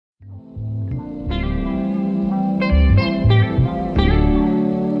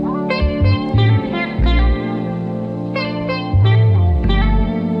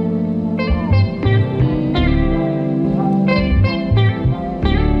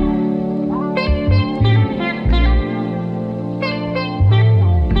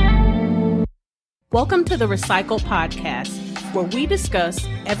Welcome to the Recycle Podcast, where we discuss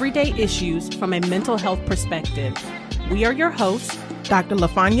everyday issues from a mental health perspective. We are your hosts, Dr.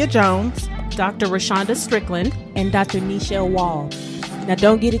 LaFonya Jones, Dr. Rashonda Strickland, and Dr. Nichelle Wall. Now,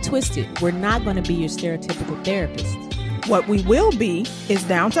 don't get it twisted. We're not going to be your stereotypical therapist. What we will be is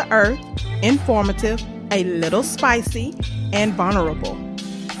down to earth, informative, a little spicy, and vulnerable.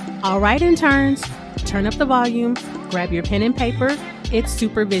 All right, interns, turn up the volume, grab your pen and paper. It's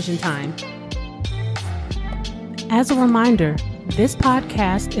supervision time. As a reminder, this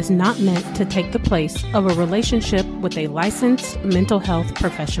podcast is not meant to take the place of a relationship with a licensed mental health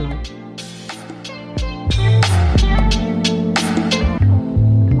professional.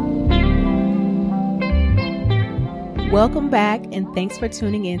 Welcome back, and thanks for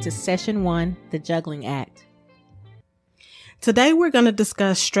tuning in to Session 1, The Juggling Act. Today, we're going to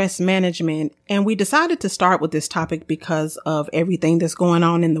discuss stress management, and we decided to start with this topic because of everything that's going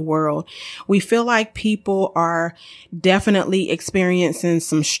on in the world. We feel like people are definitely experiencing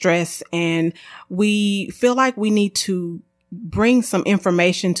some stress, and we feel like we need to bring some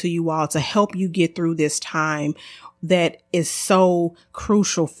information to you all to help you get through this time that is so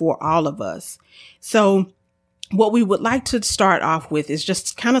crucial for all of us. So, what we would like to start off with is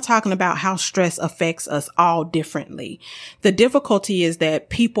just kind of talking about how stress affects us all differently. The difficulty is that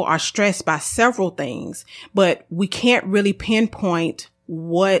people are stressed by several things, but we can't really pinpoint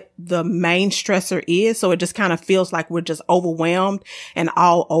what the main stressor is. So it just kind of feels like we're just overwhelmed and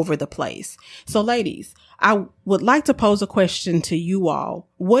all over the place. So ladies, I would like to pose a question to you all.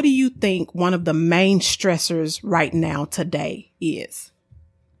 What do you think one of the main stressors right now today is?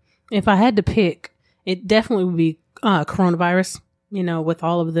 If I had to pick, it definitely would be coronavirus, with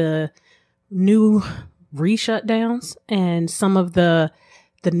all of the new re-shutdowns and some of the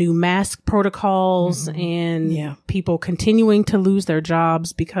new mask protocols and people continuing to lose their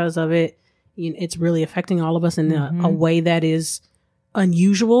jobs because of it. It's really affecting all of us in a way that is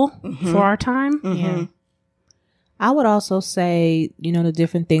unusual for our time. Yeah. I would also say, the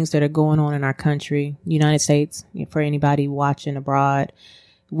different things that are going on in our country, United States, for anybody watching abroad.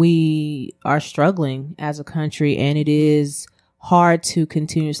 We are struggling as a country, and it is hard to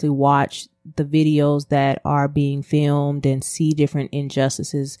continuously watch the videos that are being filmed and see different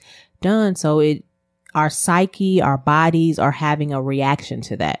injustices done. So our psyche, our bodies are having a reaction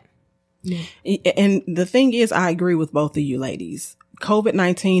to that. Yeah. And the thing is, I agree with both of you ladies.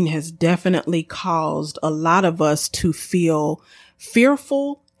 COVID-19 has definitely caused a lot of us to feel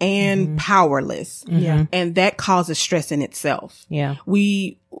fearful and powerless. Yeah. And that causes stress in itself. Yeah.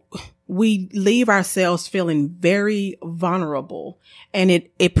 We leave ourselves feeling very vulnerable, and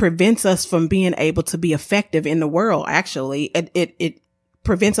it prevents us from being able to be effective in the world. Actually, it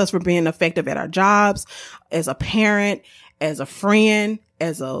prevents us from being effective at our jobs, as a parent, as a friend,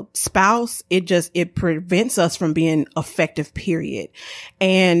 as a spouse. It prevents us from being effective, period.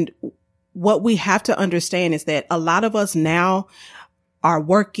 And what we have to understand is that a lot of us now are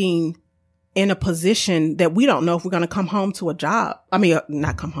working in a position that we don't know if we're going to come home to a job. I mean,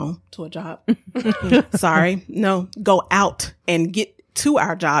 not come home to a job. Sorry. No, go out and get to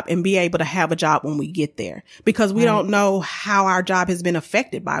our job and be able to have a job when we get there, because we don't know how our job has been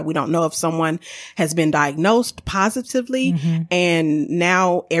affected by. We don't know if someone has been diagnosed positively and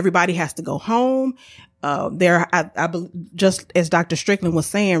now everybody has to go home. I believe, just as Dr. Strickland was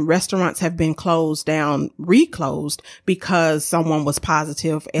saying, restaurants have been closed down, reclosed because someone was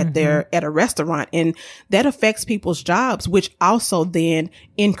positive at at a restaurant, and that affects people's jobs, which also then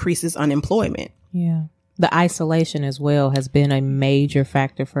increases unemployment. Yeah. The isolation as well has been a major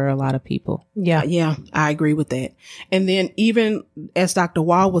factor for a lot of people. Yeah, I agree with that. And then even as Dr.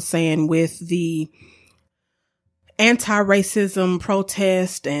 Wall was saying, with the anti-racism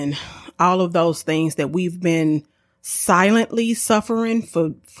protest and all of those things that we've been silently suffering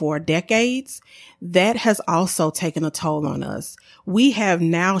for decades, that has also taken a toll on us. We have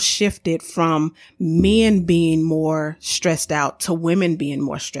now shifted from men being more stressed out to women being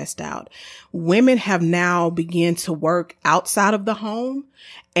more stressed out. Women have now begun to work outside of the home,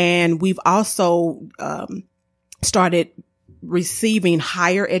 and we've also started receiving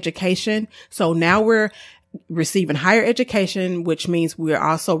higher education. So now we're receiving higher education, which means we're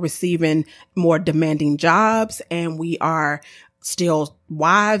also receiving more demanding jobs, and we are still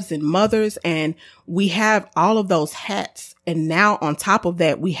wives and mothers, and we have all of those hats. And now on top of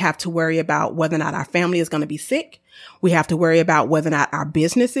that, we have to worry about whether or not our family is going to be sick. We have to worry about whether or not our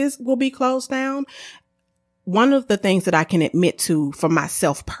businesses will be closed down. One of the things that I can admit to for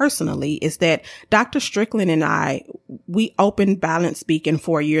myself personally is that Dr. Strickland and I, we opened Balance Beacon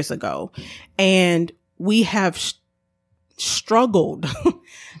 4 years ago, and we have struggled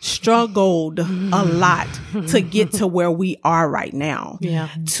a lot to get to where we are right now. Yeah.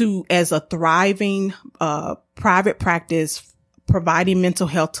 As a thriving, private practice, providing mental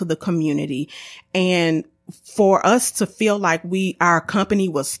health to the community. And for us to feel like our company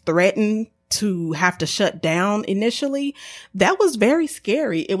was threatened to have to shut down initially, that was very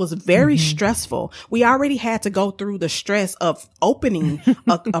scary. It was very stressful. We already had to go through the stress of opening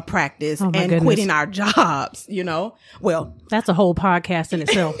a practice and quitting our jobs, you know? Well, that's a whole podcast in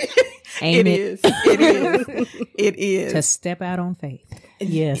itself. Ain't it is. It is. It is. To step out on faith.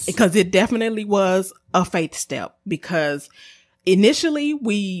 Yes. Because it definitely was a faith step, because initially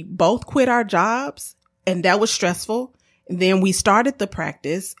we both quit our jobs and that was stressful. Then we started the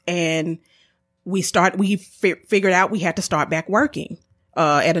practice and we figured out we had to start back working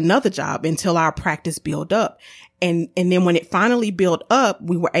at another job until our practice built up. And then when it finally built up,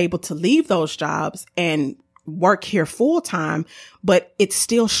 we were able to leave those jobs and work here full time, but it's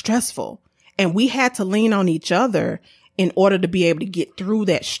still stressful. And we had to lean on each other in order to be able to get through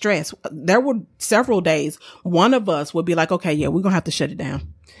that stress. There were several days one of us would be like, okay, yeah, we're going to have to shut it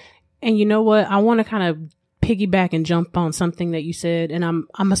down. And you know what? I want to kind of piggyback and jump on something that you said. And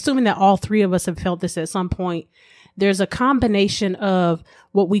I'm assuming that all three of us have felt this at some point. There's a combination of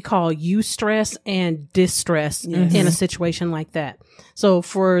what we call eustress and distress in a situation like that. So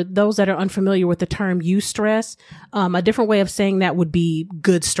for those that are unfamiliar with the term eustress, a different way of saying that would be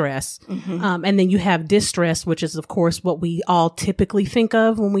good stress. And then you have distress, which is of course what we all typically think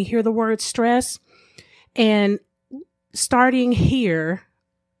of when we hear the word stress. And starting here,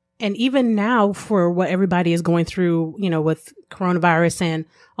 and even now for what everybody is going through, you know, with coronavirus and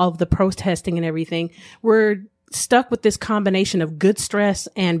all of the protesting and everything, we're stuck with this combination of good stress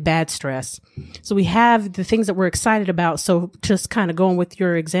and bad stress. So we have the things that we're excited about. So just kind of going with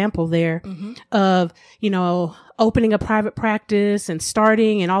your example there of, you know, opening a private practice and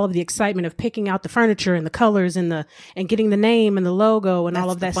starting and all of the excitement of picking out the furniture and the colors and getting the name and the logo and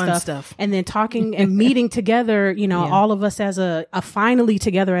all of that stuff. And then talking and meeting together, you know, all of us as finally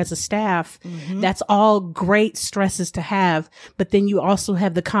together as a staff. That's all great stresses to have. But then you also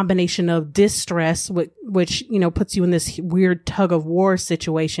have the combination of distress, which, you know, puts you in this weird tug of war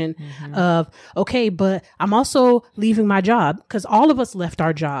situation of, okay, but I'm also leaving my job, because all of us left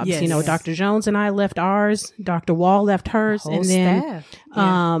our jobs. You know, Dr. Jones and I left ours. Dr. Wall left hers, and then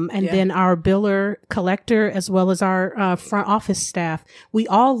then our biller collector, as well as our front office staff, we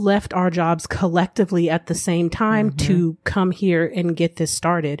all left our jobs collectively at the same time to come here and get this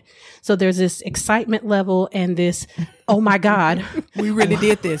started. So there's this excitement level and this, oh my God, we really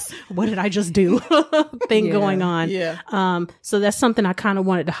did this. What did I just do? thing going on. So that's something I kind of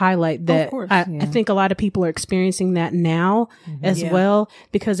wanted to highlight, that I think a lot of people are experiencing that now as well,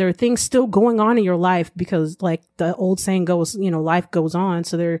 because there are things still going on in your life, because like the old saying goes, you know, life goes on.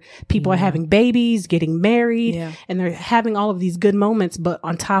 So there people are having babies, getting married, and they're having all of these good moments. But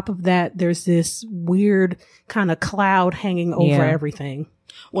on top of that, there's this weird kind of cloud hanging over everything.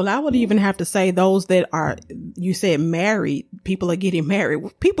 Well, I would even have to say those that are, you said married, people are getting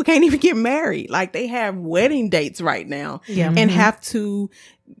married. People can't even get married. Like, they have wedding dates right now and have to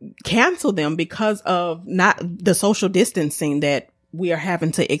cancel them because of not the social distancing that we are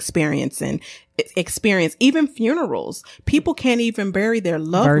having to experience. Even funerals. People can't even bury their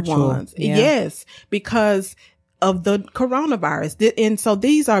loved ones. Yes, because of the coronavirus. And so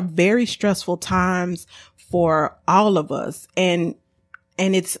these are very stressful times for all of us.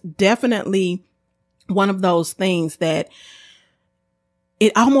 And it's definitely one of those things that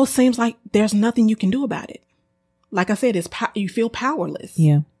it almost seems like there's nothing you can do about it. Like I said, you feel powerless.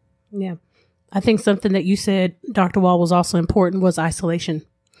 Yeah. I think something that you said, Dr. Wall, was also important was isolation.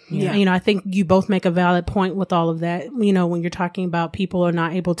 Yeah. You know, I think you both make a valid point with all of that. You know, when you're talking about people are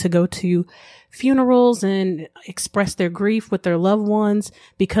not able to go to funerals and express their grief with their loved ones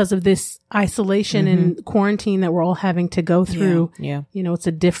because of this isolation and quarantine that we're all having to go through. You know, it's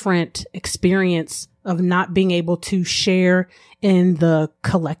a different experience of not being able to share in the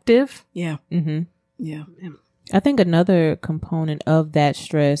collective. I think another component of that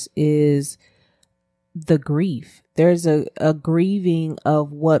stress is the grief. There's a grieving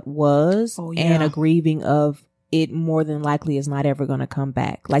of what was and a grieving of it more than likely is not ever going to come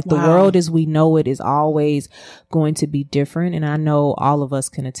back. Like the world as we know it is always going to be different. And I know all of us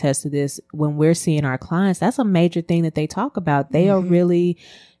can attest to this. When we're seeing our clients, that's a major thing that they talk about. They are really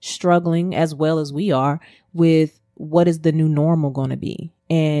struggling, as well as we are, with what is the new normal going to be?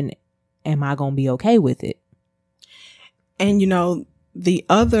 And am I going to be okay with it? And, you know, the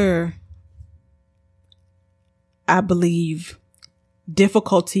other, I believe,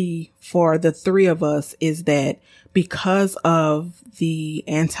 difficulty for the three of us is that because of the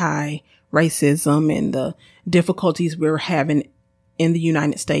anti-racism and the difficulties we're having in the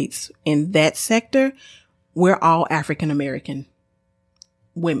United States in that sector, we're all African American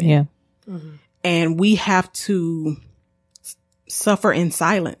women. Yeah. Mm-hmm. And we have to suffer in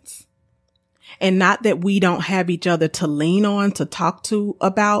silence. And not that we don't have each other to lean on, to talk to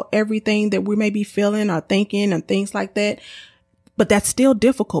about everything that we may be feeling or thinking and things like that. But that's still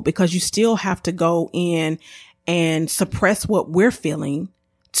difficult because you still have to go in and suppress what we're feeling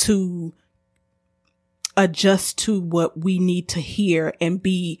to adjust to what we need to hear and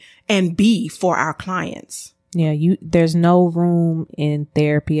be for our clients. Yeah, there's no room in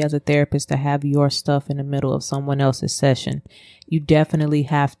therapy as a therapist to have your stuff in the middle of someone else's session. You definitely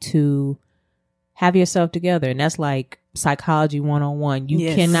have to have yourself together. And that's like psychology 101. You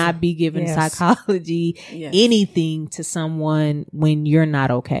Yes. cannot be giving Yes. psychology Yes. anything to someone when you're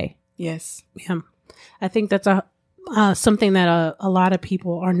not okay. Yes. Yeah. I think that's something that a lot of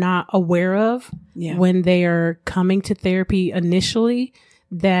people are not aware of Yeah. when they are coming to therapy initially,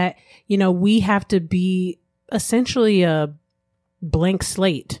 that, we have to be essentially a blank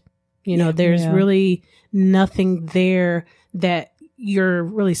slate. There's Yeah. really nothing there that you're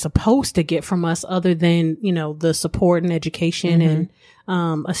really supposed to get from us other than, the support and education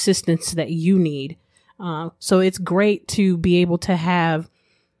and assistance that you need. So it's great to be able to have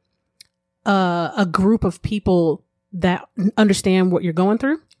a group of people that understand what you're going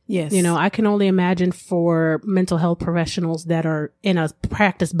through. Yes. I can only imagine for mental health professionals that are in a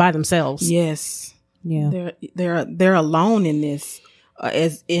practice by themselves. Yes. Yeah. They're alone in this,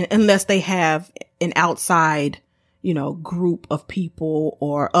 unless they have an outside, group of people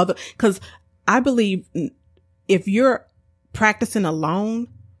or other, because I believe if you're practicing alone,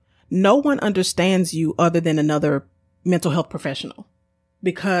 no one understands you other than another mental health professional,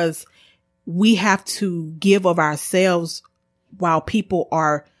 because we have to give of ourselves while people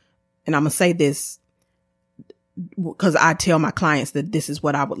are, and I'm going to say this because I tell my clients that this is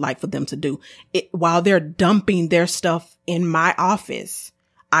what I would like for them to do. While they're dumping their stuff in my office,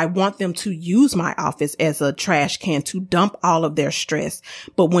 I want them to use my office as a trash can to dump all of their stress.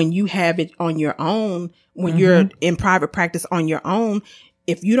 But when you have it on your own, when you're in private practice on your own,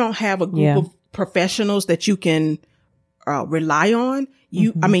 if you don't have a group of professionals that you can rely on,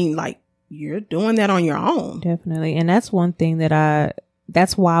 you're doing that on your own. Definitely. And that's one thing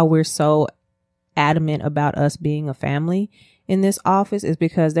that's why we're so adamant about us being a family in this office, is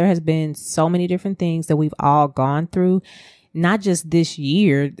because there has been so many different things that we've all gone through, not just this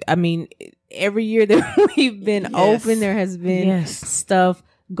year. I mean, every year that we've been open, there has been stuff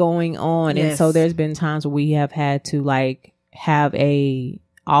going on. Yes. And so there's been times where we have had to have a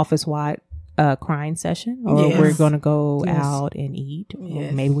office-wide crying session, or we're going to go out and eat,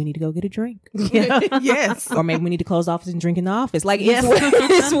 or maybe we need to go get a drink. Yes. Or maybe we need to close the office and drink in the office. Like, it's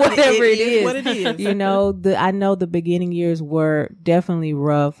whatever it is. What it is. I know the beginning years were definitely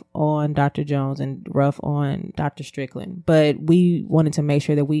rough on Dr. Jones and rough on Dr. Strickland, but we wanted to make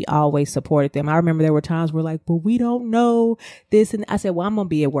sure that we always supported them. I remember there were times where like, but we don't know this. And I said, well, I'm going to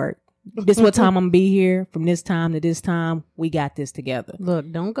be at work. This is what time I'm gonna be here, from this time to this time. We got this together.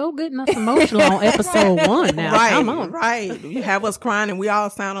 Look, don't go getting us emotional on episode 1 now. Right, Come on. right. You have us crying and we all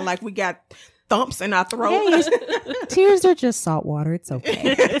sounding like we got thumps in our throat. Hey, tears are just salt water. It's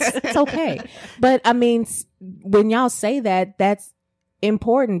okay. It's okay. But I mean, when y'all say that, that's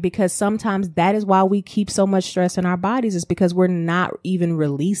important, because sometimes that is why we keep so much stress in our bodies, is because we're not even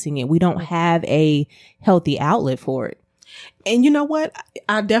releasing it. We don't have a healthy outlet for it. And you know what?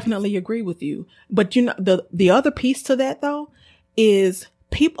 I definitely agree with you. But the other piece to that though is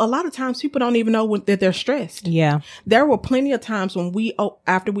a lot of times people don't even know that they're stressed. Yeah. There were plenty of times when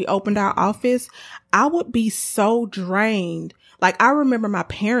after we opened our office, I would be so drained. Like, I remember my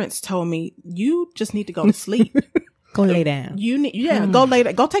parents told me, you just need to go to sleep. Go lay down. Go lay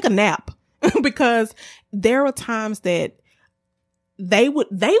down. Go take a nap. Because there are times that they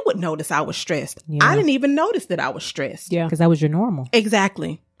would notice I was stressed. Yeah. I didn't even notice that I was stressed. Yeah. Because that was your normal.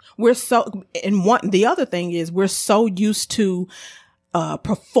 Exactly. The other thing is we're so used to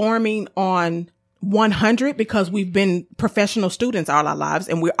performing on 100 because we've been professional students all our lives,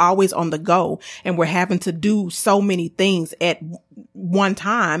 and we're always on the go, and we're having to do so many things at one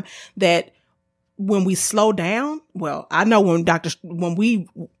time that when we slow down, well, I know when we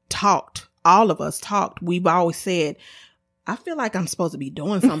talked, all of us talked, we've always said, I feel like I'm supposed to be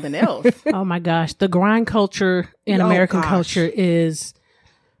doing something else. Oh my gosh. The grind culture in American culture is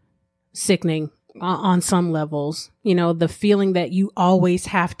sickening. on some levels. You know, the feeling that you always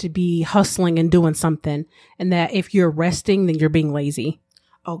have to be hustling and doing something, and that if you're resting, then you're being lazy.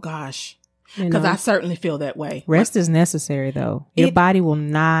 Oh gosh. You Because know? I certainly feel that way. Rest is necessary, though. Your body will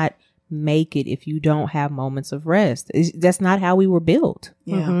not make it if you don't have moments of rest. That's not how we were built.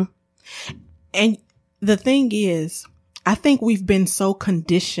 Yeah. Mm-hmm. And the thing is, I think we've been so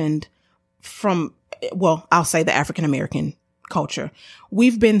conditioned from, well, I'll say the African American culture.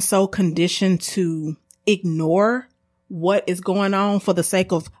 We've been so conditioned to ignore what is going on for the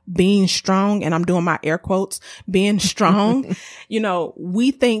sake of being strong. And I'm doing my air quotes, being strong. You know,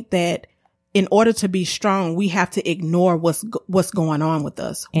 we think that in order to be strong, we have to ignore what's going on with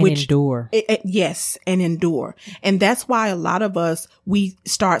us. And endure. Yes, and endure. And that's why a lot of us, we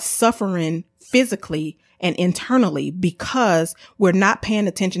start suffering physically and internally because we're not paying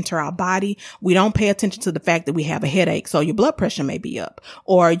attention to our body. We don't pay attention to the fact that we have a headache. So your blood pressure may be up,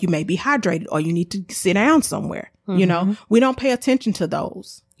 or you may be hydrated, or you need to sit down somewhere. Mm-hmm. You know, we don't pay attention to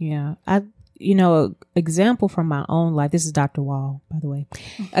those. Yeah. Example from my own life. This is Dr. Wall, by the way.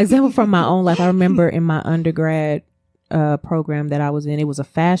 Example from my own life. I remember in my undergrad program that I was in, it was a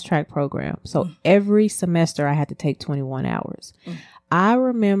fast track program. So every semester I had to take 21 hours. I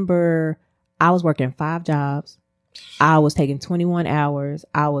remember I was working 5 jobs. I was taking 21 hours.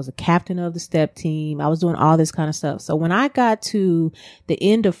 I was a captain of the step team. I was doing all this kind of stuff. So when I got to the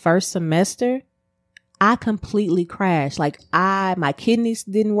end of first semester, I completely crashed. Like my kidneys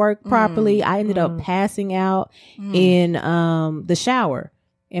didn't work properly. I ended up passing out in the shower.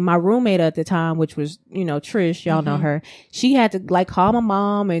 And my roommate at the time, which was, Trish, y'all know her, she had to like call my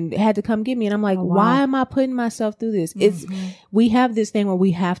mom and had to come get me. And I'm like, why am I putting myself through this? We have this thing where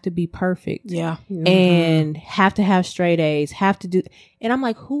we have to be perfect. Yeah. And have to have straight A's, have to do. And I'm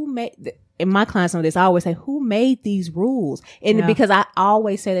like, in my clients know this, I always say, who made these rules? And because I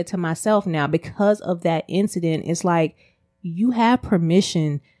always say that to myself now, because of that incident, it's like, you have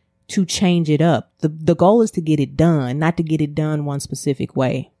permission to change it up. The goal is to get it done, not to get it done one specific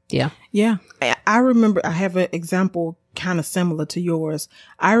way. Yeah. Yeah. I remember, I have an example kind of similar to yours.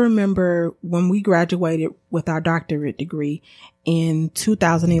 I remember when we graduated with our doctorate degree in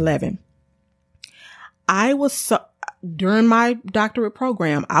 2011, during my doctorate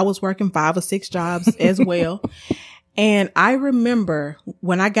program, I was working 5 or 6 jobs as well. And I remember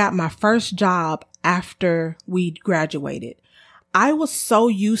when I got my first job after we graduated, I was so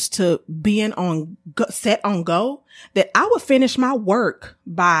used to being set on go that I would finish my work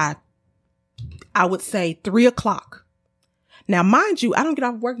by, I would say 3:00. Now, mind you, I don't get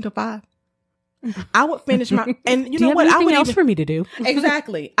off work until 5. I would finish and you know what? Anything else for me to do?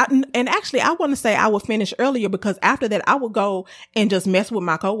 Exactly. And actually, I want to say I would finish earlier because after that, I would go and just mess with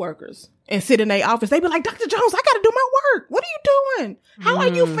my coworkers and sit in their office. They'd be like, Dr. Jones, I got to do my work. What are you doing? How are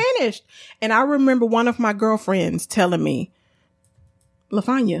you finished? And I remember one of my girlfriends telling me,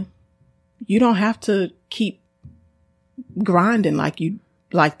 LaFanya, you don't have to keep grinding like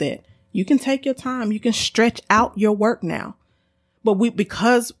that. You can take your time. You can stretch out your work now. But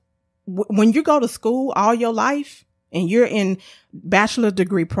because when you go to school all your life and you're in bachelor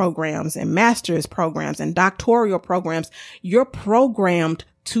degree programs and master's programs and doctoral programs, you're programmed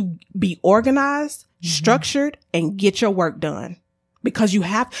to be organized, structured, and get your work done. Because you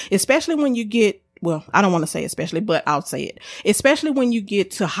have, especially when you get, well, I don't want to say especially, but I'll say it. Especially when you get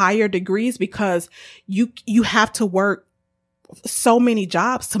to higher degrees, because you have to work so many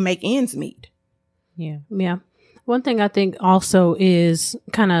jobs to make ends meet. Yeah. Yeah. One thing I think also is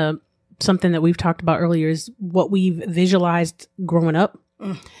kind of something that we've talked about earlier is what we've visualized growing up,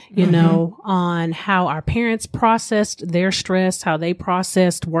 you know, on how our parents processed their stress, how they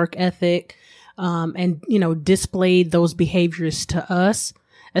processed work ethic, and, displayed those behaviors to us.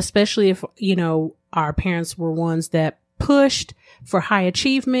 Especially if, our parents were ones that pushed for high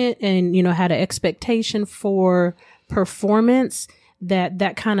achievement and, had an expectation for performance,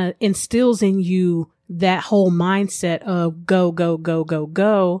 that kind of instills in you that whole mindset of go, go, go, go,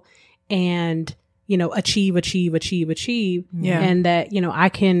 go, and, achieve. Yeah. And that, I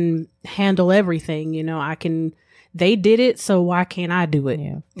can handle everything, they did it, so why can't I do it?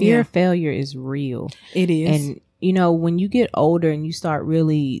 Yeah. Fear of failure is real. It is. And when you get older and you start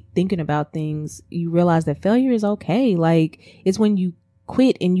really thinking about things, you realize that failure is okay. Like, it's when you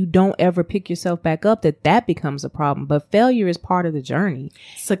quit and you don't ever pick yourself back up that becomes a problem. But failure is part of the journey.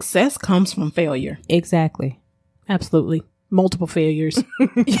 Success comes from failure. Exactly. Absolutely. Multiple failures.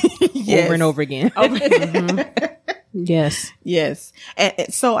 Yes. Over and over again. Yes. Yes.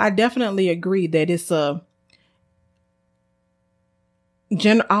 And so I definitely agree that it's I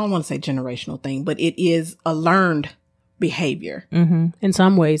don't want to say generational thing, but it is a learned behavior. In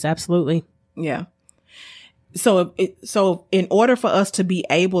some ways, absolutely. Yeah. So in order for us to be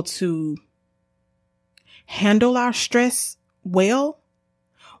able to handle our stress well,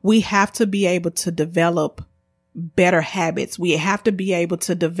 we have to be able to develop better habits. We have to be able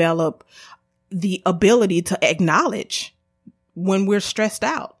to develop the ability to acknowledge when we're stressed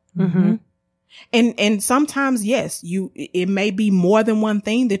out. Mm-hmm. And sometimes, yes, it may be more than one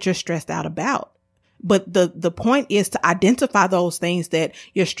thing that you're stressed out about. But the point is to identify those things that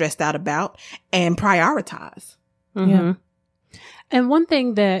you're stressed out about and prioritize. Mm-hmm. Yeah. And one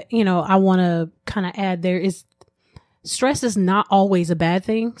thing that, I want to kind of add there is stress is not always a bad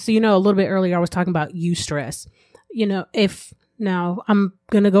thing. So, a little bit earlier, I was talking about eustress. Now I'm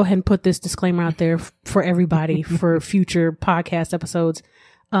going to go ahead and put this disclaimer out there for everybody for future podcast episodes.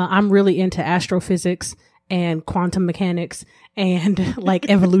 I'm really into astrophysics and quantum mechanics and like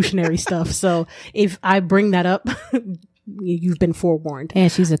evolutionary stuff. So if I bring that up, you've been forewarned.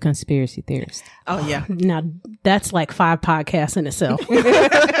 And she's a conspiracy theorist. Oh yeah. Now that's like 5 podcasts in itself.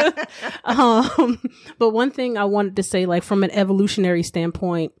 But one thing I wanted to say, like from an evolutionary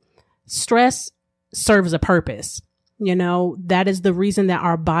standpoint, stress serves a purpose. That is the reason that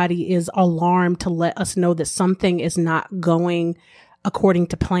our body is alarmed to let us know that something is not going according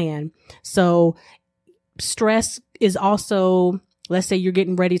to plan. So stress is also, let's say you're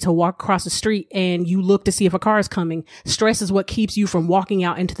getting ready to walk across the street and you look to see if a car is coming. Stress is what keeps you from walking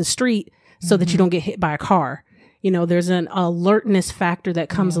out into the street so that you don't get hit by a car. There's an alertness factor that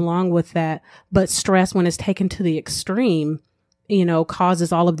comes along with that. But stress, when it's taken to the extreme,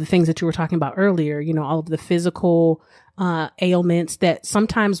 causes all of the things that you were talking about earlier, all of the physical ailments that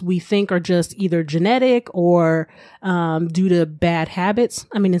sometimes we think are just either genetic or due to bad habits.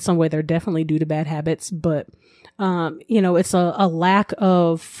 I mean, in some way, they're definitely due to bad habits, but it's a lack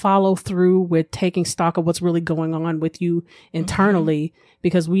of follow through with taking stock of what's really going on with you internally,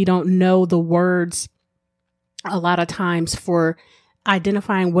 because we don't know the words a lot of times for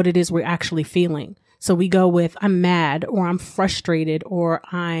identifying what it is we're actually feeling. So we go with, I'm mad, or I'm frustrated, or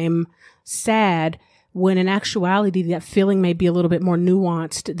I'm sad, when in actuality, that feeling may be a little bit more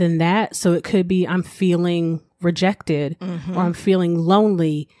nuanced than that. So it could be, I'm feeling rejected, or I'm feeling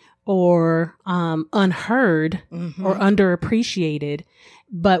lonely, or unheard, or underappreciated.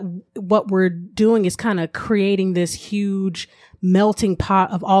 But what we're doing is kind of creating this huge melting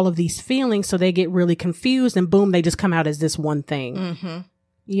pot of all of these feelings. So they get really confused and boom, they just come out as this one thing.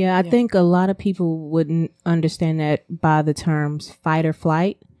 Yeah, I think a lot of people wouldn't understand that by the terms fight or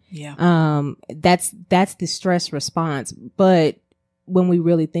flight. Yeah. That's the stress response. But when we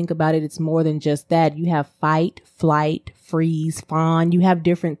really think about it, it's more than just that. You have fight, flight, freeze, fawn. You have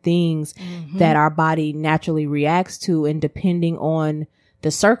different things that our body naturally reacts to, and depending on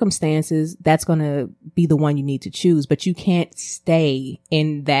the circumstances, that's going to be the one you need to choose. But you can't stay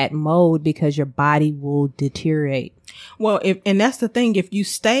in that mode because your body will deteriorate. Well, and that's the thing. If you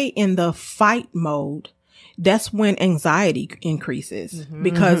stay in the fight mode, that's when anxiety increases,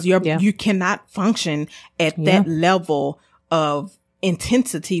 because you cannot function at that level of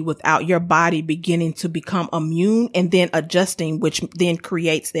intensity without your body beginning to become immune and then adjusting, which then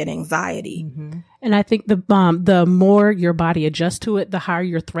creates that anxiety. And I think the more your body adjusts to it, the higher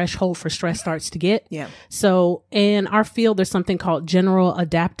your threshold for stress starts to get. Yeah. So in our field, there's something called general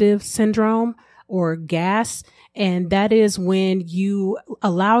adaptive syndrome, or GAS. And that is when you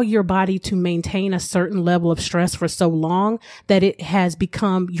allow your body to maintain a certain level of stress for so long that it has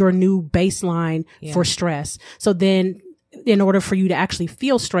become your new baseline for stress. So then in order for you to actually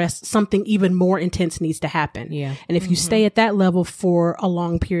feel stress, something even more intense needs to happen. Yeah. And if you stay at that level for a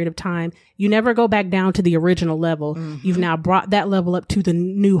long period of time, you never go back down to the original level. You've now brought that level up to the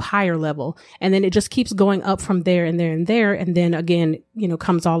new higher level. And then it just keeps going up from there and there and there. And then again,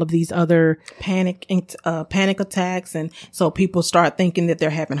 comes all of these other panic attacks. And so people start thinking that they're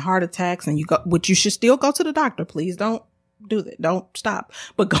having heart attacks, and which you should still go to the doctor. Please don't do that. Don't stop,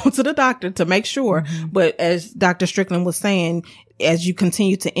 but go to the doctor to make sure. But as Dr. Strickland was saying, as you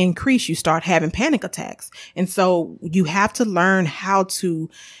continue to increase, you start having panic attacks. And so you have to learn how to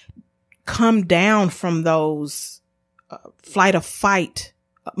come down from those flight or fight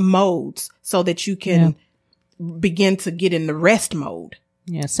modes so that you can begin to get in the rest mode.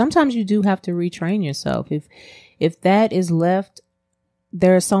 Yeah. Sometimes you do have to retrain yourself. If that is left,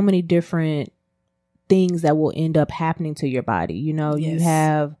 there are so many different things that will end up happening to your body. You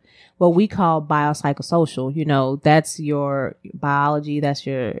have what we call biopsychosocial, that's your biology, that's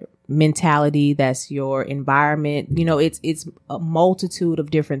your mentality, that's your environment. It's a multitude of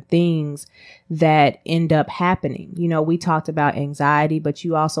different things that end up happening. You know, we talked about anxiety, but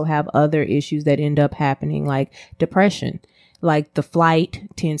you also have other issues that end up happening, like depression. Like the flight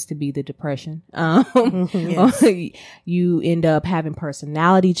tends to be the depression. Yes. You end up having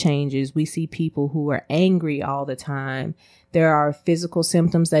personality changes. We see people who are angry all the time. There are physical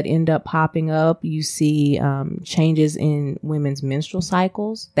symptoms that end up popping up. You see changes in women's menstrual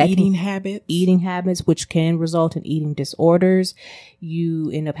cycles. Eating habits, which can result in eating disorders.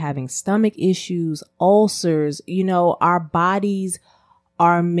 You end up having stomach issues, ulcers. You know, our bodies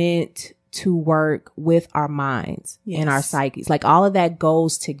are meant to work with our minds and our psyches. Like all of that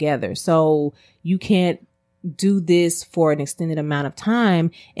goes together. So you can't do this for an extended amount of time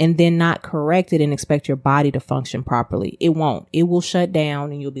and then not correct it and expect your body to function properly. It won't. It will shut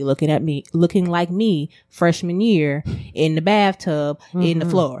down and you'll be looking like me freshman year in the bathtub, in the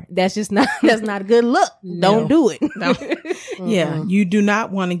floor. That's not a good look. No. Don't do it. No. Yeah. You do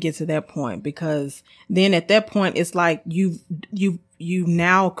not want to get to that point, because then at that point, it's like you've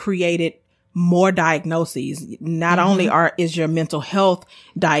now created more diagnoses. Not only is your mental health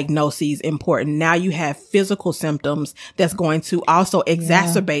diagnoses important, now you have physical symptoms that's going to also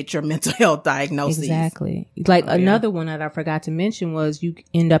exacerbate your mental health diagnoses. Exactly. Like another one that I forgot to mention was you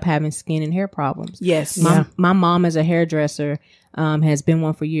end up having skin and hair problems. Yes. My mom is a hairdresser, has been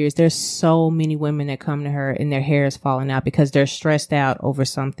one for years. There's so many women that come to her and their hair is falling out because they're stressed out over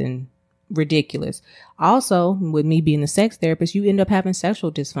something ridiculous. Also, with me being a sex therapist, you end up having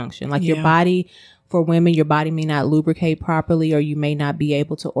sexual dysfunction. Like your body, for women, your body may not lubricate properly, or you may not be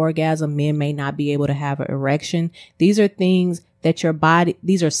able to orgasm. Men may not be able to have an erection. These are things that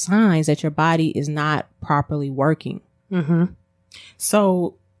these are signs that your body is not properly working.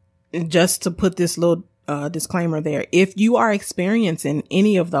 So just to put this little disclaimer there, if you are experiencing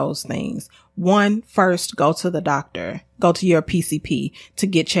any of those things, first go to the doctor, go to your PCP to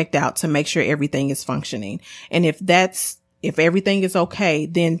get checked out to make sure everything is functioning. And if everything is okay,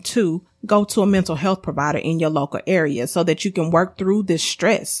 then 2, go to a mental health provider in your local area so that you can work through this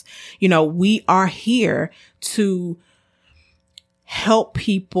stress. You know, we are here to help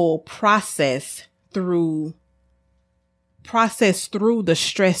people process through the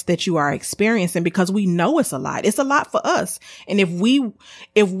stress that you are experiencing, because we know it's a lot. It's a lot for us. And if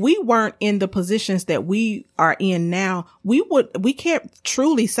we weren't in the positions that we are in now, we can't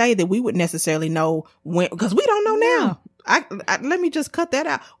truly say that we would necessarily know when, because we don't know now. Let me just cut that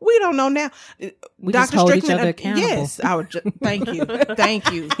out. We don't know now. We Dr. just hold Strickland, each other accountable. Yes, I would. Thank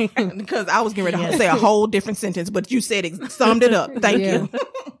you, because I was getting ready to say a whole different sentence, but you said it, summed it up. Thank you.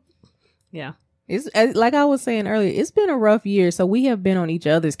 Yeah. It's like I was saying earlier, it's been a rough year. So we have been on each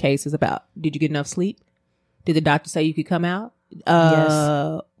other's cases about, did you get enough sleep? Did the doctor say you could come out?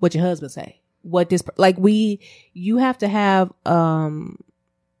 Yes. What your husband say? You have to have,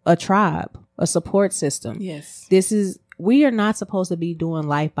 a tribe, a support system. Yes. We are not supposed to be doing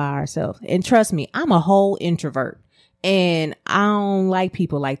life by ourselves. And trust me, I'm a whole introvert. And I don't like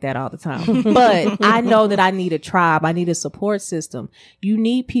people like that all the time. But I know that I need a tribe. I need a support system. You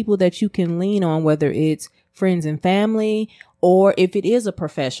need people that you can lean on, whether it's friends and family or if it is a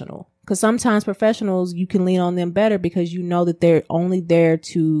professional. Because sometimes professionals, you can lean on them better because you know that they're only there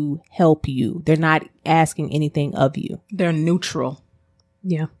to help you. They're not asking anything of you. They're neutral.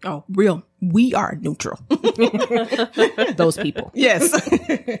 Yeah. Oh, real. We are neutral. Those people. Yes.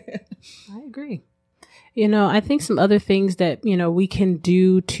 I agree. You know, I think some other things that, you know, we can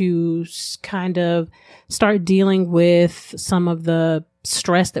do to kind of start dealing with some of the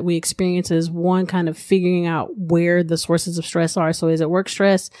stress that we experience is, one, kind of figuring out where the sources of stress are. So is it work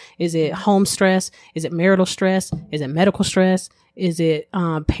stress? Is it home stress? Is it marital stress? Is it medical stress? Is it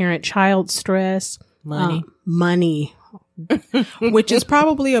parent-child stress? Money. Which is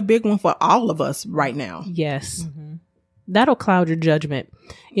probably a big one for all of us right now. Yes. Mm-hmm. That'll cloud your judgment,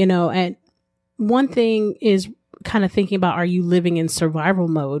 you know, and one thing is kind of thinking about, are you living in survival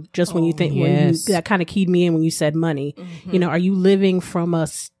mode? Just when you think, that kind of keyed me in when you said money, you know, are you living from a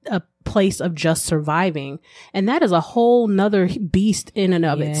place of just surviving? And that is a whole nother beast in and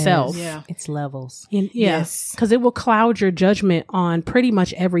of itself. Yeah. It's levels. Yes. Because it will cloud your judgment on pretty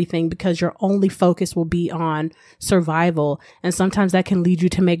much everything, because your only focus will be on survival. And sometimes that can lead you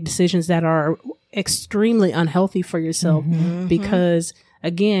to make decisions that are extremely unhealthy for yourself, because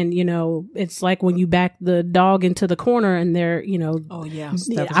again, you know, it's like when you back the dog into the corner and they're, you know,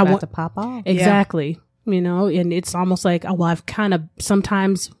 stuff is about to pop off. Exactly. And it's almost like, oh, well, I've kind of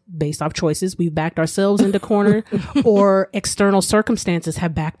sometimes based off choices, we've backed ourselves into corner or external circumstances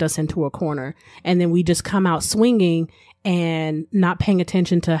have backed us into a corner. And then we just come out swinging and not paying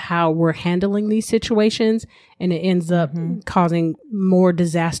attention to how we're handling these situations. And it ends up causing more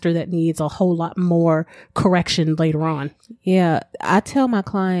disaster that needs a whole lot more correction later on. Yeah. I tell my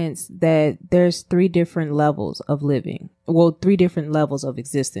clients that there's 3 different levels of living. Well, 3 different levels of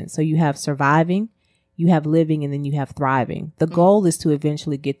existence. So you have surviving, you have living, and then you have thriving. The goal is to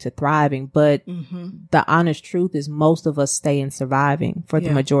eventually get to thriving, but the honest truth is most of us stay in surviving for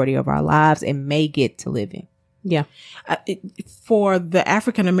the majority of our lives and may get to living. Yeah. For the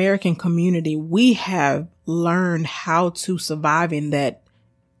African American community, we have learned how to survive in that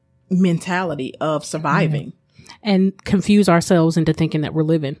mentality of surviving. And confuse ourselves into thinking that we're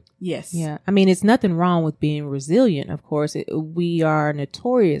living. Yes. Yeah. I mean, it's nothing wrong with being resilient. Of course, we are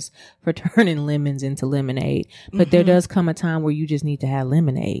notorious for turning lemons into lemonade, but there does come a time where you just need to have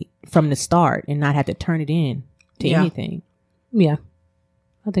lemonade from the start and not have to turn it in to anything. Yeah.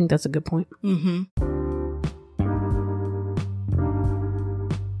 I think that's a good point.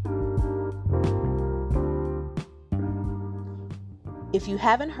 If you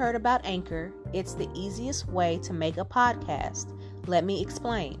haven't heard about Anchor, it's the easiest way to make a podcast. Let me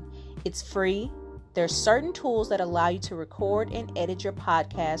explain. It's free. There's certain tools that allow you to record and edit your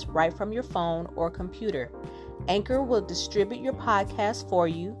podcast right from your phone or computer. Anchor will distribute your podcast for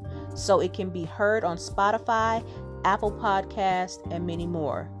you so it can be heard on Spotify, Apple Podcasts, and many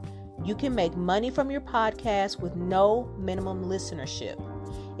more. You can make money from your podcast with no minimum listenership.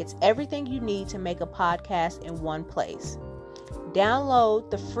 It's everything you need to make a podcast in one place. Download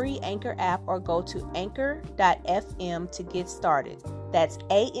the free Anchor app or go to anchor.fm to get started. That's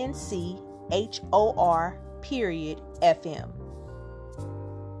ANCHOR.FM.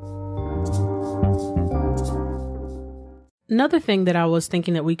 Another thing that I was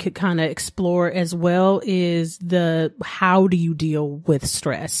thinking that we could kind of explore as well is how do you deal with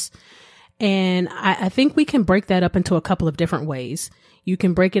stress? And I think we can break that up into a couple of different ways. You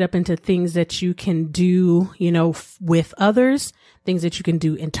can break it up into things that you can do, with others, things that you can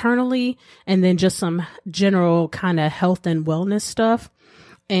do internally, and then just some general kind of health and wellness stuff.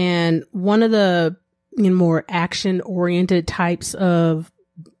 And one of the more action oriented types of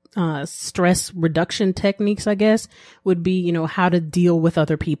stress reduction techniques, I guess, would be, how to deal with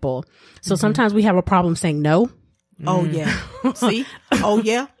other people. So sometimes we have a problem saying no. Oh, yeah. See? Oh,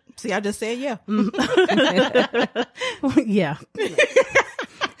 yeah. See, I just said yeah. Yeah.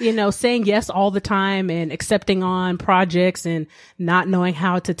 Saying yes all the time and accepting on projects and not knowing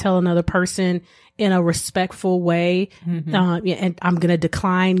how to tell another person in a respectful way. And I'm going to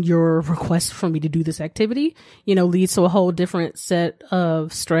decline your request for me to do this activity, leads to a whole different set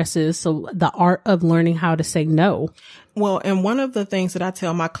of stresses. So the art of learning how to say no. Well, and one of the things that I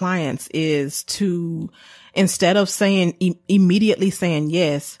tell my clients is to, instead of saying immediately saying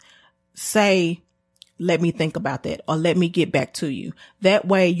yes, say, let me think about that, or let me get back to you. That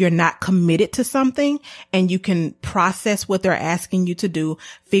way you're not committed to something and you can process what they're asking you to do,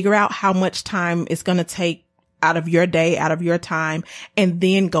 figure out how much time it's going to take out of your day, out of your time, and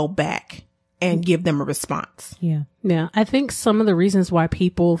then go back and give them a response. Yeah. Yeah. I think some of the reasons why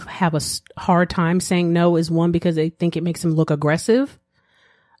people have a hard time saying no is one, because they think it makes them look aggressive,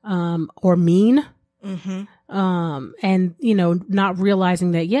 or mean. And, not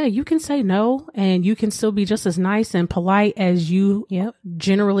realizing that, you can say no and you can still be just as nice and polite as you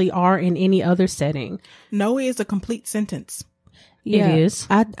generally are in any other setting. No is a complete sentence. Yeah, it is.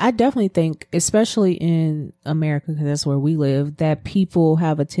 I definitely think, especially in America, because that's where we live, that people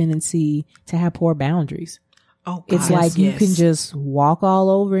have a tendency to have poor boundaries. Oh, God, it's like you can just walk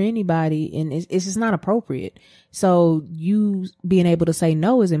all over anybody, and it's just not appropriate. So you being able to say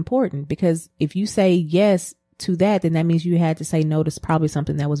no is important, because if you say yes to that, then that means you had to say no to probably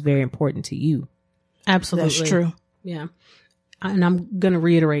something that was very important to you. Absolutely. That's true. Yeah. And I'm going to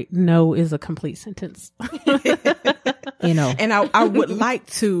reiterate, no is a complete sentence. And I would like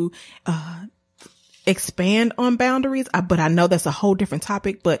to, expand on boundaries, but I know that's a whole different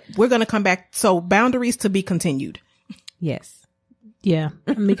topic, but we're going to come back. So boundaries to be continued. Yes. Yeah.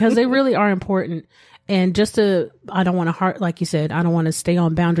 Because they really are important. And I don't want to like you said, I don't want to stay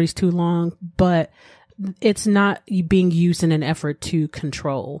on boundaries too long, but it's not being used in an effort to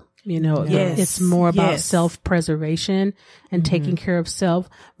control. It's more about self-preservation and taking care of self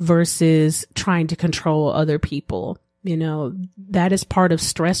versus trying to control other people. You know, that is part of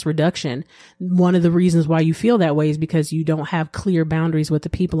stress reduction. One of the reasons why you feel that way is because you don't have clear boundaries with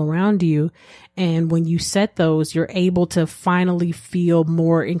the people around you. And when you set those, you're able to finally feel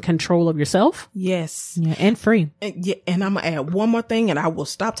more in control of yourself. Yes. Yeah, and free. And I'm going to add one more thing and I will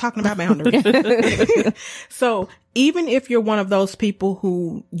stop talking about boundaries. So even if you're one of those people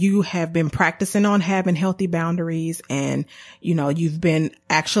who you have been practicing on having healthy boundaries and, you know, you've been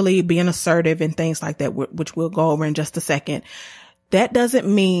actually being assertive and things like that, which we'll go over in just a second, that doesn't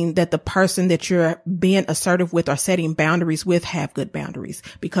mean that the person that you're being assertive with or setting boundaries with have good boundaries,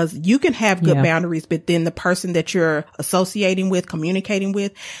 because you can have good boundaries, but then the person that you're associating with, communicating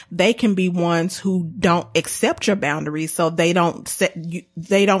with, they can be ones who don't accept your boundaries. So they don't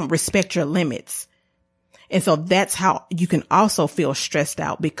respect your limits. And so that's how you can also feel stressed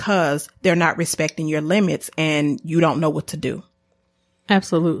out, because they're not respecting your limits and you don't know what to do.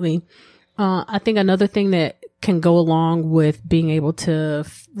 Absolutely. I think another thing that can go along with being able to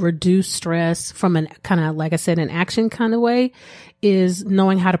reduce stress from an kind of, like I said, an action kind of way is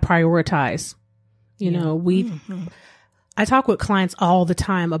knowing how to prioritize. You know, I talk with clients all the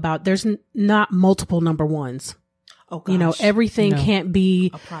time about there's not multiple number ones. Oh, gosh. You know, everything can't be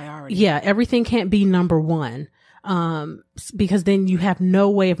a priority. Yeah. Everything can't be number one. Because then you have no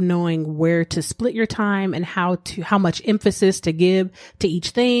way of knowing where to split your time and how much emphasis to give to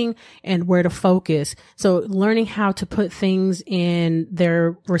each thing and where to focus. So learning how to put things in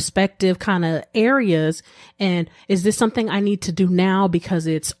their respective kind of areas. And is this something I need to do now because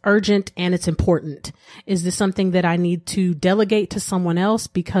it's urgent and it's important? Is this something that I need to delegate to someone else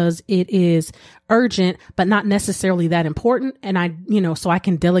because it is urgent, but not necessarily that important? And so I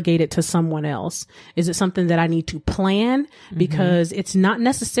can delegate it to someone else. Is it something that I need to plan because it's not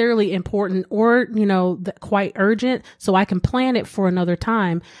necessarily important or, quite urgent, so I can plan it for another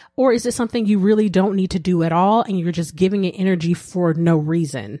time? Or is it something you really don't need to do at all and you're just giving it energy for no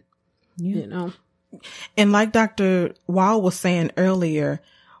reason? And like Dr. Wall was saying earlier,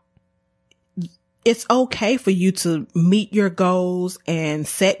 it's okay for you to meet your goals and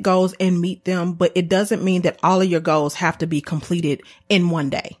set goals and meet them, but it doesn't mean that all of your goals have to be completed in one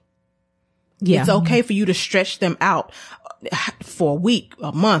day. Yeah. It's okay for you to stretch them out for a week,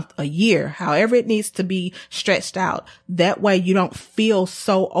 a month, a year, however it needs to be stretched out. That way you don't feel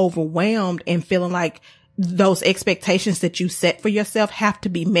so overwhelmed and feeling like those expectations that you set for yourself have to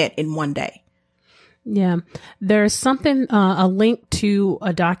be met in one day. Yeah. There's something, a link to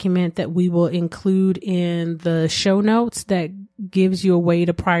a document that we will include in the show notes that gives you a way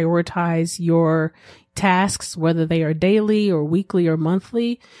to prioritize your tasks, whether they are daily or weekly or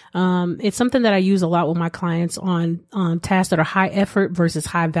monthly. It's something that I use a lot with my clients on tasks that are high effort versus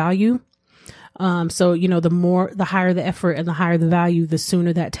high value. So, the higher the effort and the higher the value, the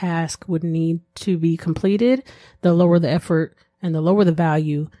sooner that task would need to be completed. The lower the effort and the lower the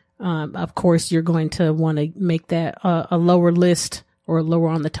value, of course, you're going to want to make that a lower list or lower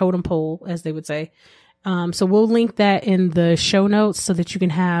on the totem pole, as they would say. So we'll link that in the show notes so that you can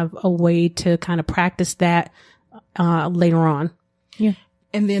have a way to kind of practice that later on. Yeah.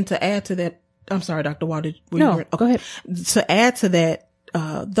 And then to add to that, I'm sorry, Dr. Wall, go ahead. To add to that,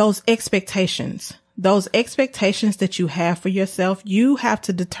 those expectations that you have for yourself, you have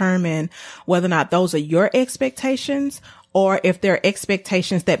to determine whether or not those are your expectations or if they're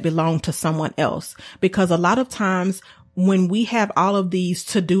expectations that belong to someone else. Because a lot of times when we have all of these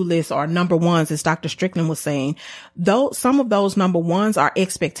to-do lists or number ones, as Dr. Strickland was saying, though some of those number ones are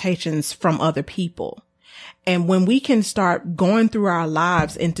expectations from other people. And when we can start going through our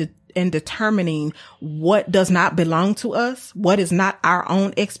lives and determining what does not belong to us, what is not our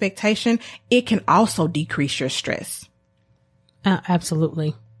own expectation, it can also decrease your stress.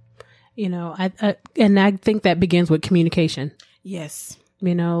 Absolutely. I think that begins with communication. Yes.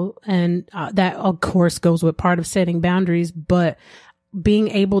 And that of course goes with part of setting boundaries, but being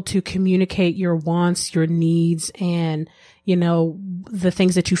able to communicate your wants, your needs, and, the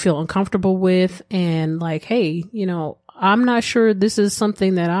things that you feel uncomfortable with, and like, hey, I'm not sure this is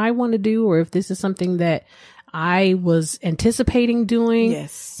something that I want to do, or if this is something that I was anticipating doing.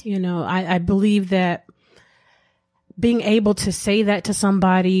 Yes. I believe that being able to say that to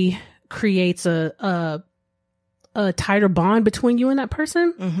somebody creates a tighter bond between you and that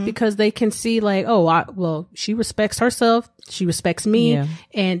person, because they can see like, she respects herself. She respects me. Yeah.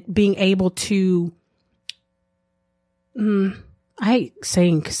 And being able to, I hate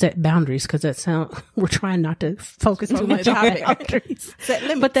saying set boundaries because we're trying not to focus too much on boundaries. Set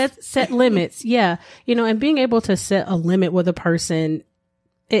limits. But that's set limits. Yeah. And being able to set a limit with a person,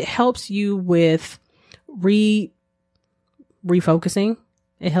 it helps you with refocusing.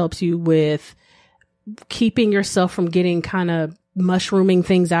 It helps you with keeping yourself from getting kind of mushrooming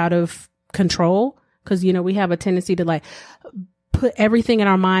things out of control. Cause, you know, we have a tendency to like put everything in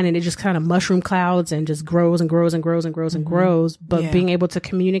our mind and it just kind of mushroom clouds and just grows and grows and grows and grows and grows. But being able to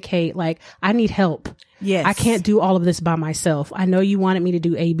communicate, like, I need help. Yes. I can't do all of this by myself. I know you wanted me to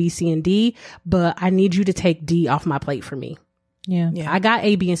do A, B, C, and D, but I need you to take D off my plate for me. Yeah. I got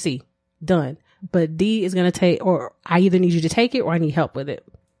A, B, and C done, but D is going to take, or I either need you to take it or I need help with it.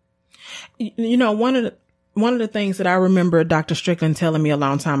 You know, one of the things that I remember Dr. Strickland telling me a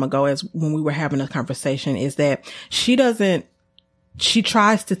long time ago is when we were having a conversation is that she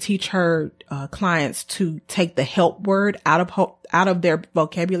tries to teach her clients to take the help word out of their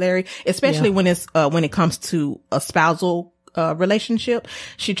vocabulary, especially when it comes to a spousal relationship.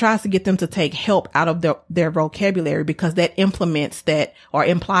 She tries to get them to take help out of their vocabulary because that implements that or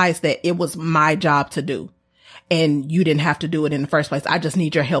implies that it was my job to do. And you didn't have to do it in the first place. I just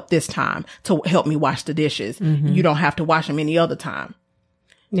need your help this time to help me wash the dishes. You don't have to wash them any other time.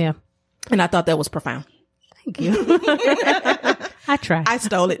 Yeah. And I thought that was profound. Thank you. I try. I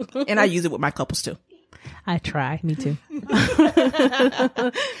stole it and I use it with my couples too. I try. Me too.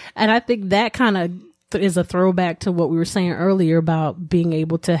 And I think that kind of is a throwback to what we were saying earlier about being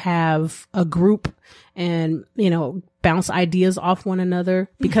able to have a group and, you know, bounce ideas off one another,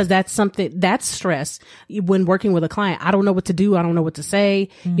 because that's stress. When working with a client, I don't know what to do. I don't know what to say.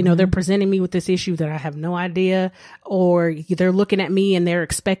 You know, they're presenting me with this issue that I have no idea, or they're looking at me and they're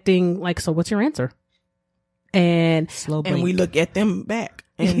expecting like, so what's your answer? And we look at them back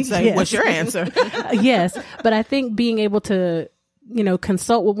and say, what's your answer? Yes. But I think being able to, you know,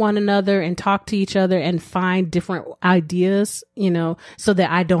 consult with one another and talk to each other and find different ideas, you know, so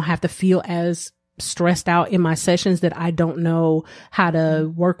that I don't have to feel as stressed out in my sessions that I don't know how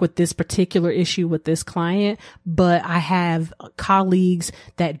to work with this particular issue with this client, but I have colleagues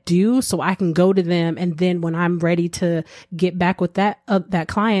that do, so I can go to them. And then when I'm ready to get back with that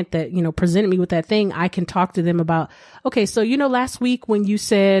client that, you know, presented me with that thing, I can talk to them about, okay, so, you know, last week when you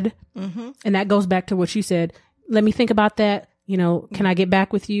said, and that goes back to what you said, let me think about that. You know, can I get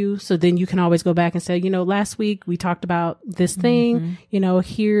back with you? So then you can always go back and say, you know, last week we talked about this thing, you know,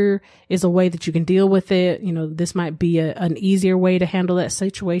 here is a way that you can deal with it. You know, this might be an easier way to handle that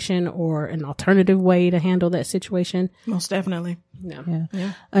situation or an alternative way to handle that situation. Most definitely. Yeah.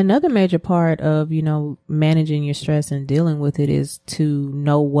 Another major part of, you know, managing your stress and dealing with it is to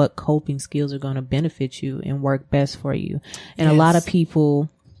know what coping skills are going to benefit you and work best for you. And a lot of people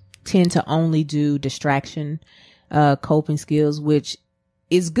tend to only do distraction coping skills, which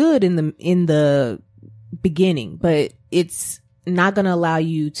is good in the beginning, but it's not going to allow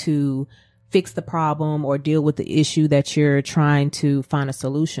you to fix the problem or deal with the issue that you're trying to find a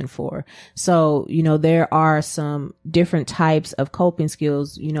solution for. So, you know, there are some different types of coping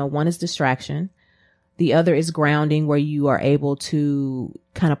skills. You know, one is distraction. The other is grounding, where you are able to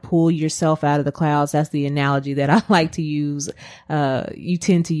kind of pull yourself out of the clouds. That's the analogy that I like to use. You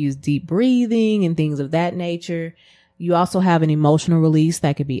tend to use deep breathing and things of that nature. You also have an emotional release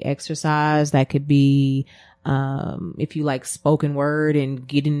that could be exercise. That could be, if you like spoken word and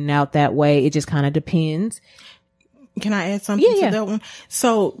getting out that way. It just kind of depends. Can I add something to that one?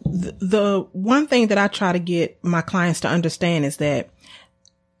 So the one thing that I try to get my clients to understand is that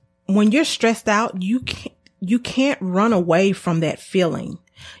when you're stressed out, you can't run away from that feeling.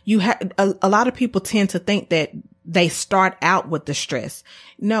 You have a lot of people tend to think that they start out with the stress.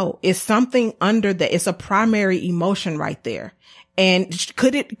 No, it's something under that. It's a primary emotion right there. And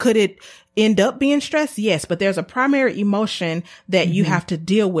could it end up being stress? Yes, but there's a primary emotion that you have to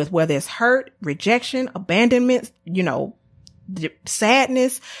deal with, whether it's hurt, rejection, abandonment, you know,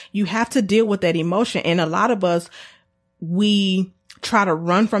 sadness. You have to deal with that emotion. And a lot of us, we try to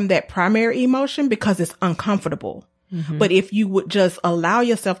run from that primary emotion because it's uncomfortable. But if you would just allow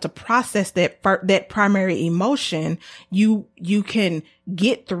yourself to process that primary emotion, you can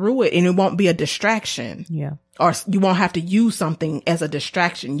get through it and it won't be a distraction. Yeah. Or you won't have to use something as a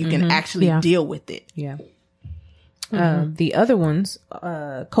distraction. You can actually deal with it. Yeah. The other ones,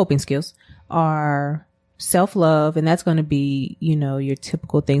 coping skills, are self-love, and that's going to be, you know, your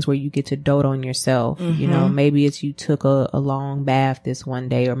typical things where you get to dote on yourself. You know, maybe it's you took a long bath this one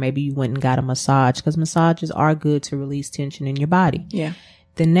day, or maybe you went and got a massage, because massages are good to release tension in your body. Yeah.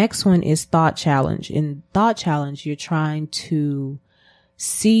 The next one is thought challenge. In thought challenge, you're trying to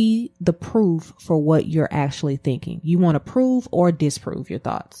see the proof for what you're actually thinking. You want to prove or disprove your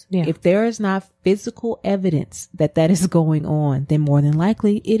thoughts. Yeah. If there is not physical evidence that is going on, then more than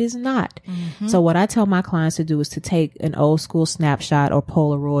likely it is not. So what I tell my clients to do is to take an old school snapshot or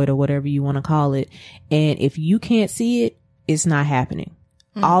Polaroid or whatever you want to call it. And if you can't see it, it's not happening.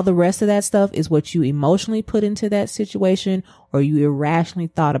 All the rest of that stuff is what you emotionally put into that situation or you irrationally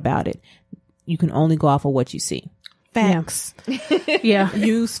thought about it. You can only go off of what you see. Facts. Yeah.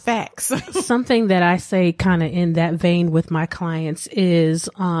 Use facts. Something that I say kind of in that vein with my clients is,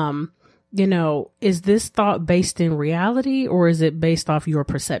 you know, is this thought based in reality or is it based off your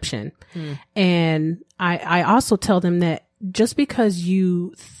perception? And I also tell them that just because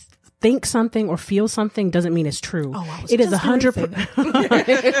you think something or feel something doesn't mean it's true. It is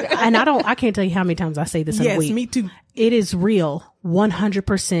 100%. And I can't tell you how many times I say this in a week. Yes, me too. It is real.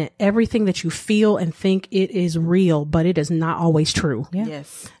 100%. Everything that you feel and think, it is real, but it is not always true. Yeah.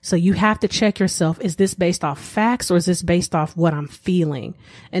 Yes. So you have to check yourself. Is this based off facts or is this based off what I'm feeling?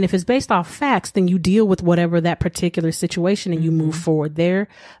 And if it's based off facts, then you deal with whatever that particular situation and you move forward there.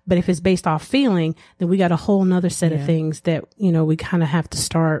 But if it's based off feeling, then we got a whole nother set of things that, you know, we kind of have to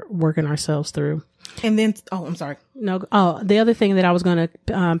start working ourselves through. And then, I'm sorry. No. Oh, the other thing that I was going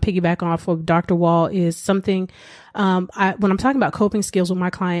to piggyback off of Dr. Wall is something. When I'm talking about coping skills with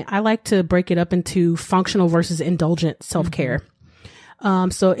my client, I like to break it up into functional versus indulgent self-care.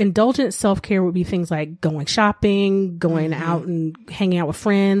 So indulgent self-care would be things like going shopping, going out and hanging out with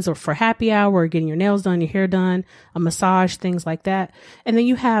friends or for happy hour or getting your nails done, your hair done, a massage, things like that. And then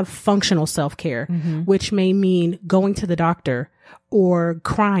you have functional self-care, which may mean going to the doctor or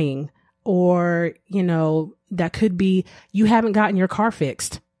crying. Or, you know, that could be you haven't gotten your car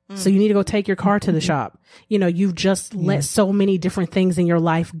fixed. So you need to go take your car to the shop. You know, you've just let so many different things in your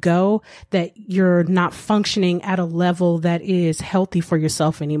life go that you're not functioning at a level that is healthy for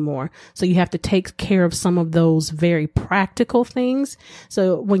yourself anymore. So you have to take care of some of those very practical things.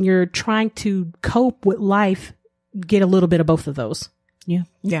 So when you're trying to cope with life, get a little bit of both of those. Yeah.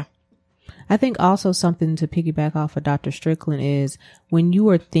 Yeah. I think also something to piggyback off of Dr. Strickland is when you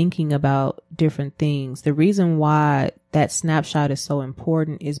are thinking about different things, the reason why that snapshot is so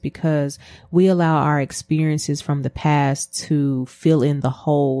important is because we allow our experiences from the past to fill in the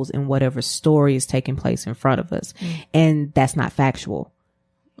holes in whatever story is taking place in front of us. And that's not factual.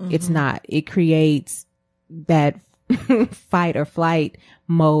 It's not. It creates that fight or flight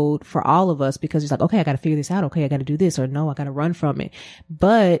mode for all of us because it's like, okay, I got to figure this out. Okay, I got to do this, or no, I got to run from it.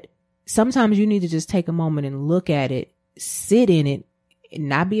 But sometimes you need to just take a moment and look at it, sit in it, and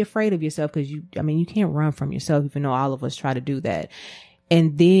not be afraid of yourself because you can't run from yourself, even though all of us try to do that.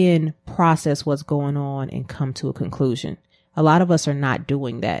 And then process what's going on and come to a conclusion. A lot of us are not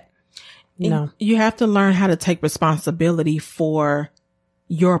doing that. No. You have to learn how to take responsibility for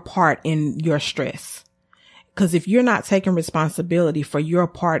your part in your stress. Because if you're not taking responsibility for your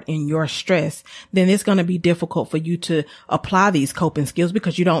part in your stress, then it's going to be difficult for you to apply these coping skills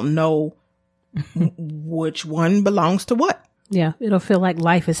because you don't know which one belongs to what. Yeah. It'll feel like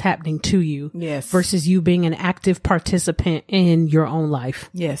life is happening to you. Yes. Versus you being an active participant in your own life.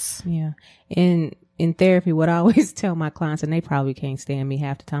 Yes. Yeah. And in therapy, what I always tell my clients, and they probably can't stand me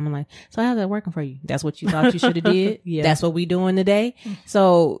half the time, I'm like, so how's that working for you? That's what you thought you should have did? Yeah. That's what we doing today?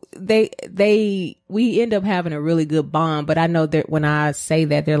 So we end up having a really good bond, but I know that when I say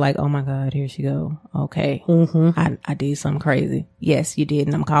that, they're like, oh my God, here she go. Okay. I did something crazy. Yes, you did.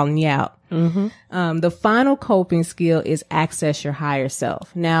 And I'm calling you out. The final coping skill is access your higher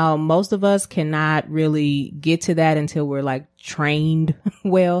self. Now, most of us cannot really get to that until we're like trained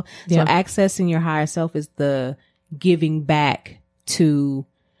well. So accessing your higher self is the giving back to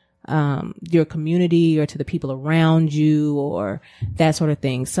your community or to the people around you or that sort of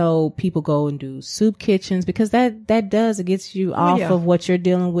thing. So people go and do soup kitchens because that it gets you off of what you're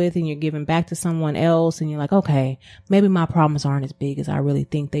dealing with and you're giving back to someone else. And you're like, okay, maybe my problems aren't as big as I really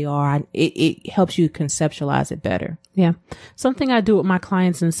think they are. It helps you conceptualize it better. Yeah. Something I do with my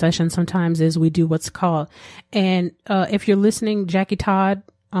clients in session sometimes is we do what's called, and if you're listening, Jackie Todd,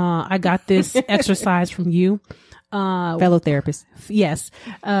 I got this exercise from you. Fellow therapist. Yes.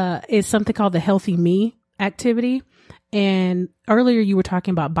 It's something called the Healthy Me activity. And earlier you were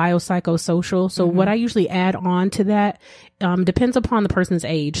talking about biopsychosocial. So what I usually add on to that, depends upon the person's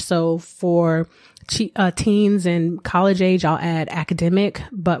age. So for teens and college age, I'll add academic,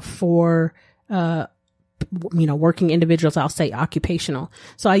 but for, working individuals, I'll say occupational.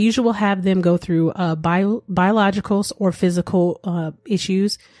 So I usually will have them go through, biological or physical,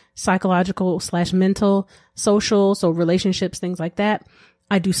 issues, psychological / mental, social, so relationships, things like that.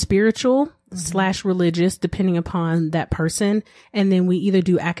 I do spiritual / religious, depending upon that person. And then we either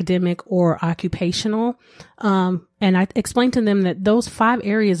do academic or occupational. And I explain to them that those 5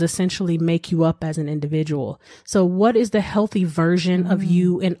 areas essentially make you up as an individual. So what is the healthy version of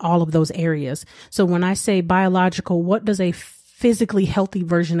you in all of those areas? So when I say biological, what does a physically healthy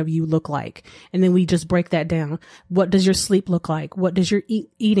version of you look like? And then we just break that down. What does your sleep look like? What does your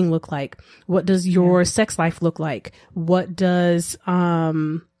eating look like? What does your sex life look like? What does,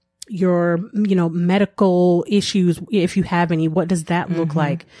 your, medical issues, if you have any, what does that look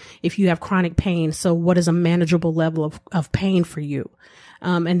like? If you have chronic pain, so what is a manageable level of pain for you?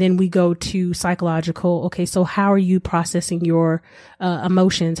 And then we go to psychological. Okay, so how are you processing your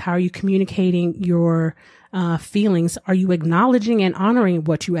emotions? How are you communicating your feelings? Are you acknowledging and honoring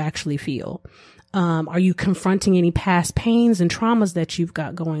what you actually feel? Are you confronting any past pains and traumas that you've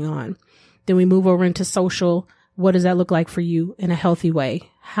got going on? Then we move over into social. What does that look like for you in a healthy way?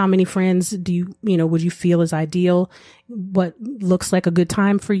 How many friends do you would you feel is ideal? What looks like a good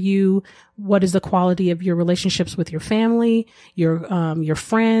time for you? What is the quality of your relationships with your family, your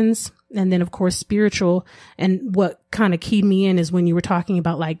friends? And then of course, spiritual. And what kind of keyed me in is when you were talking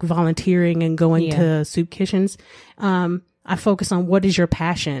about like volunteering and going to soup kitchens. I focus on what is your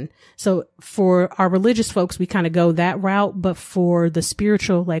passion. So for our religious folks, we kind of go that route, but for the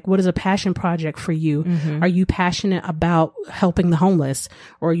spiritual, like what is a passion project for you? Are you passionate about helping the homeless,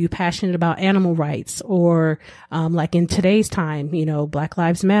 or are you passionate about animal rights, or, like in today's time, Black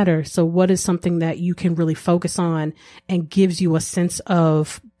Lives Matter. So what is something that you can really focus on and gives you a sense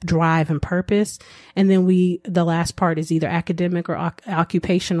of drive and purpose? And then the last part is either academic or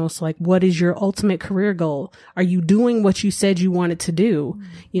occupational. So like, what is your ultimate career goal? Are you doing what you said you wanted to do?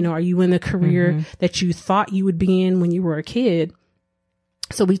 Are you in the career that you thought you would be in when you were a kid?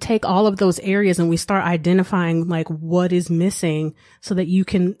 So we take all of those areas and we start identifying like what is missing so that you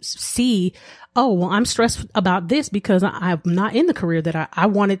can see, oh, well, I'm stressed about this because I'm not in the career that I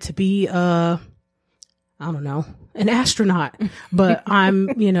wanted to be, I don't know, an astronaut, but I'm,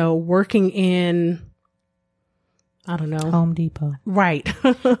 working in, I don't know, Home Depot. Right.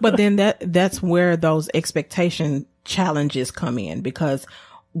 But then that's where those expectation challenges come in, because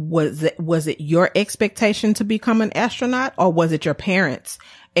was it your expectation to become an astronaut, or was it your parents'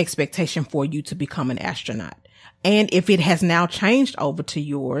 expectation for you to become an astronaut? And if it has now changed over to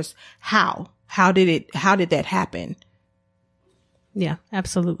yours, how did that happen? Yeah,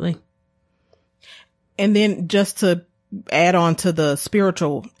 absolutely. And then just to add on to the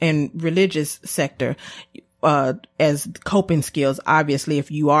spiritual and religious sector, as coping skills, obviously, if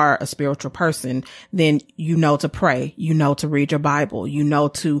you are a spiritual person, then to pray, to read your Bible,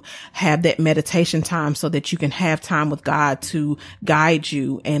 to have that meditation time so that you can have time with God to guide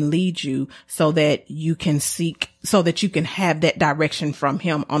you and lead you so that you can have that direction from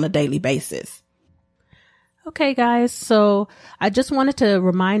Him on a daily basis. Okay, guys. So I just wanted to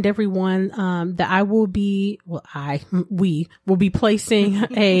remind everyone that we will be placing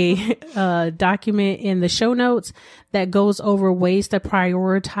a document in the show notes that goes over ways to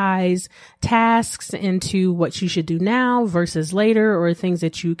prioritize tasks into what you should do now versus later, or things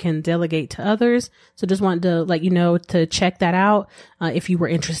that you can delegate to others. So just wanted to let you know to check that out if you were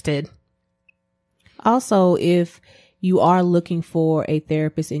interested. Also, if you are looking for a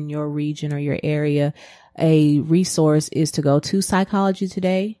therapist in your region or your area, a resource is to go to Psychology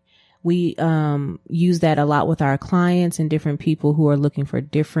Today. We use that a lot with our clients and different people who are looking for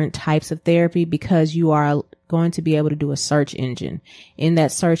different types of therapy, because you are going to be able to do a search engine. In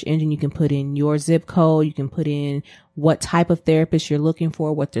that search engine, you can put in your zip code, you can put in what type of therapist you're looking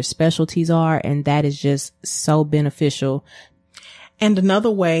for, what their specialties are, and that is just so beneficial. And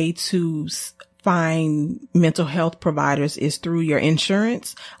another way to find mental health providers is through your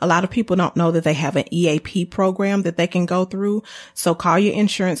insurance. A lot of people don't know that they have an EAP program that they can go through. So call your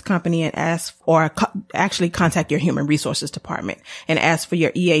insurance company and ask, or actually contact your human resources department and ask for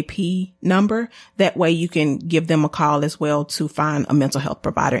your EAP number. That way you can give them a call as well to find a mental health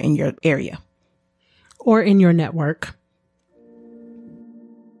provider in your area or in your network.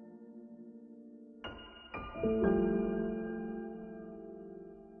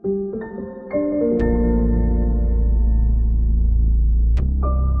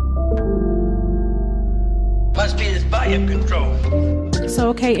 Control. So,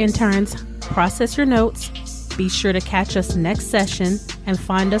 okay, interns, process your notes. Be sure to catch us next session and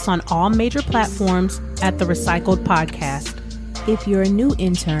find us on all major platforms at The Recycled Podcast. If you're a new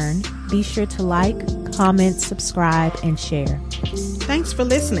intern, be sure to like, comment, subscribe, and share. Thanks for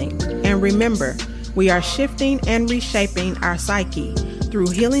listening. And remember, we are shifting and reshaping our psyche through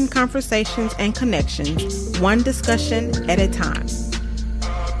healing conversations and connections, one discussion at a time.